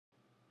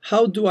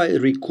How do I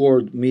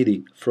record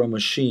MIDI from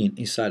Maschine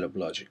inside of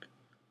Logic?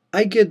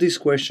 I get this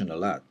question a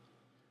lot.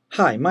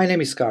 Hi, my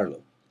name is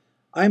Carlo.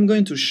 I'm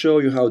going to show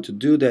you how to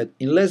do that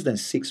in less than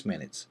 6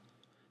 minutes.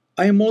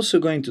 I am also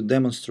going to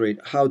demonstrate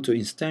how to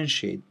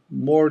instantiate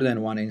more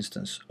than one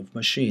instance of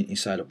Maschine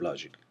inside of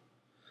Logic.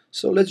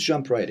 So let's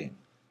jump right in.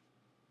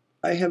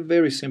 I have a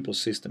very simple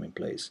system in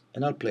place,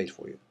 and I'll play it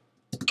for you.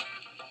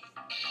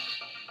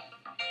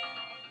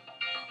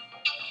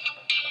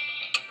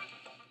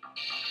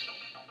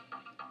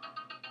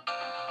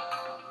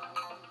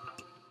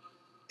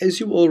 As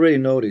you already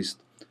noticed,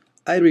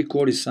 I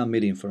recorded some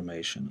MIDI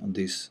information on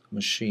this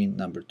Maschine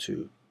number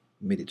 2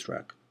 MIDI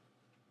track.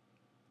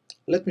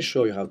 Let me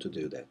show you how to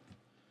do that.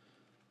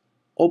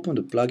 Open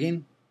the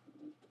plugin,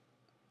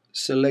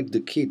 select the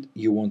kit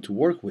you want to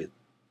work with,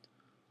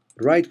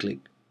 right-click.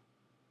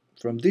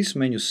 From this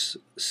menu,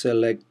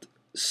 select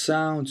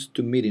Sounds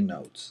to MIDI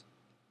Notes.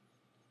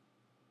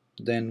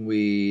 Then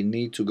we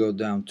need to go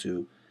down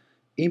to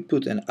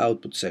Input and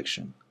Output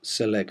section.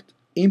 Select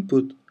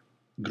Input,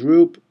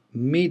 Group,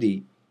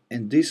 MIDI,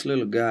 and this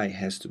little guy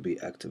has to be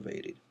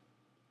activated.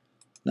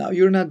 Now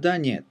you're not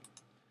done yet.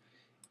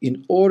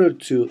 In order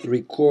to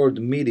record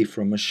MIDI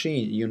from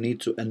Maschine, you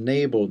need to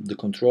enable the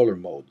controller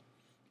mode.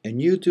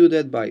 And you do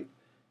that by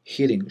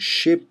hitting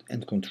Shift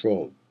and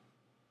Control.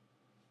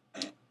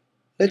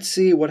 Let's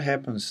see what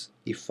happens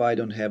if I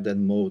don't have that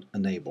mode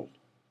enabled.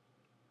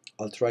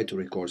 I'll try to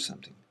record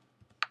something.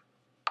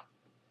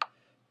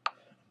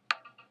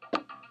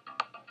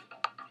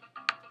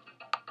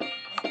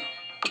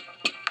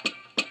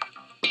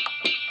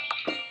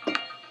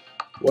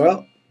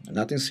 Well,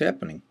 nothing's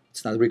happening.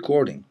 It's not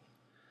recording.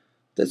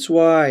 That's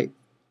why,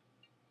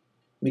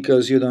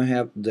 because you don't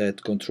have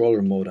that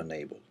controller mode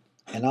enabled.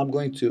 And I'm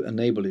going to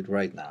enable it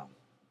right now.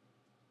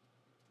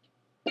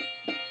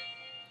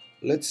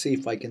 Let's see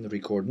if I can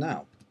record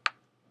now.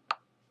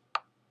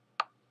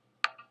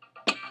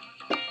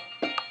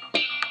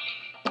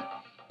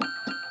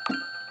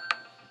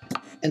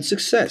 And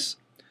success!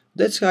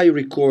 That's how you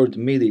record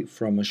MIDI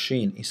from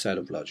Maschine inside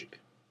of Logic.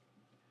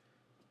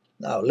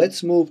 Now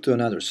let's move to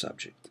another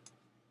subject.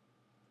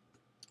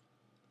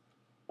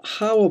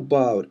 How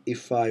about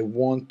if I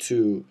want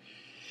to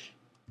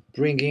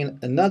bring in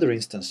another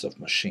instance of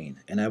Maschine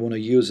and I want to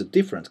use a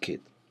different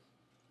kit?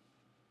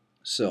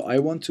 So I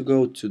want to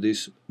go to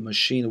this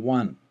Maschine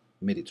 1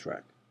 MIDI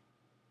track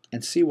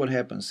and see what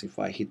happens if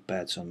I hit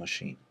pads on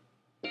Maschine.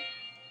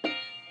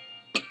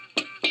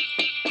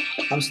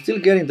 I'm still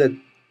getting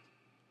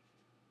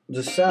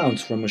the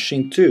sounds from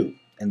Maschine 2,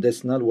 and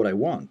that's not what I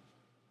want.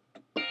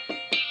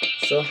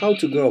 So how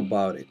to go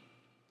about it?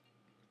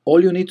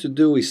 All you need to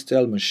do is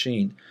tell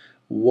Maschine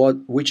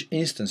which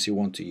instance you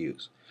want to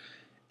use.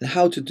 And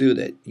how to do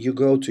that? You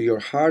go to your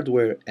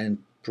hardware and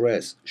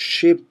press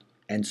Shift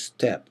and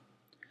Step.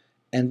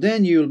 And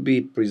then you'll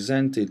be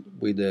presented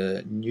with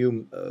a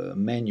new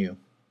menu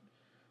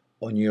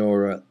on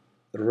your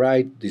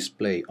right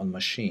display on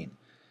Maschine.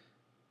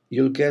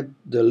 You'll get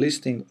the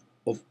listing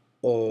of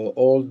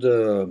all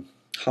the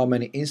how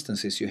many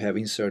instances you have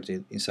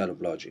inserted inside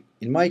of Logic.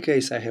 In my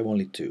case, I have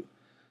only 2.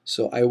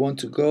 So I want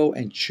to go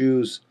and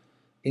choose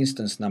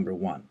instance number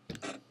 1.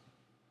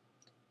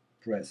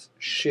 Press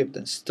Shift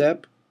and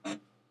Step.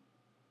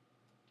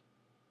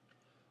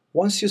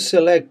 Once you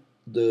select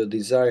the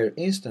desired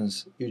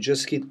instance, you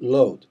just hit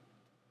Load.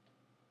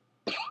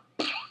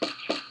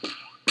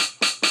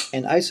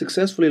 And I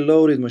successfully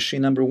loaded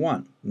Maschine number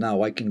 1.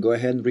 Now I can go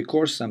ahead and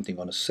record something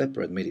on a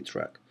separate MIDI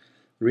track.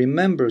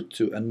 Remember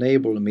to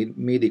enable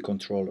MIDI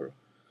controller.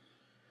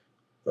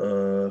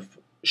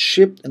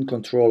 Shift and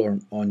Control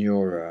on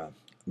your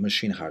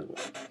Maschine hardware.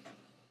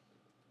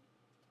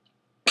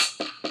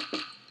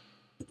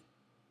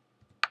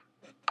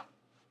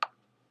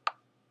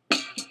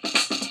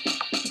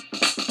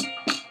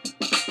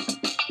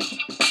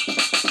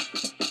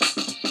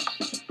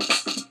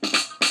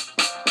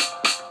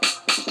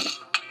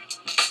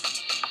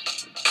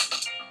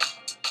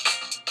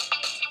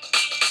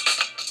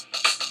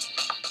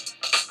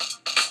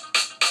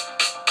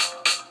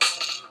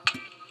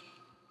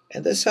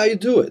 And that's how you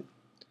do it.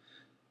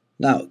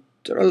 Now,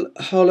 there are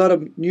a whole lot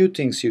of new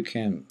things you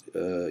can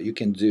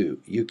do.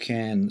 You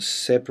can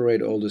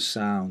separate all the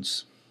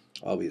sounds.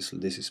 Obviously,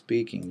 this is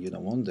speaking. You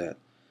don't want that.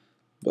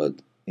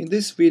 But in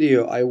this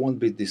video, I won't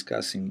be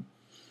discussing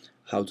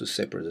how to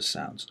separate the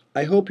sounds.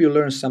 I hope you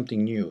learned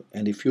something new.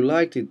 And if you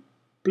liked it,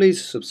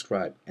 please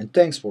subscribe. And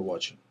thanks for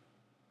watching.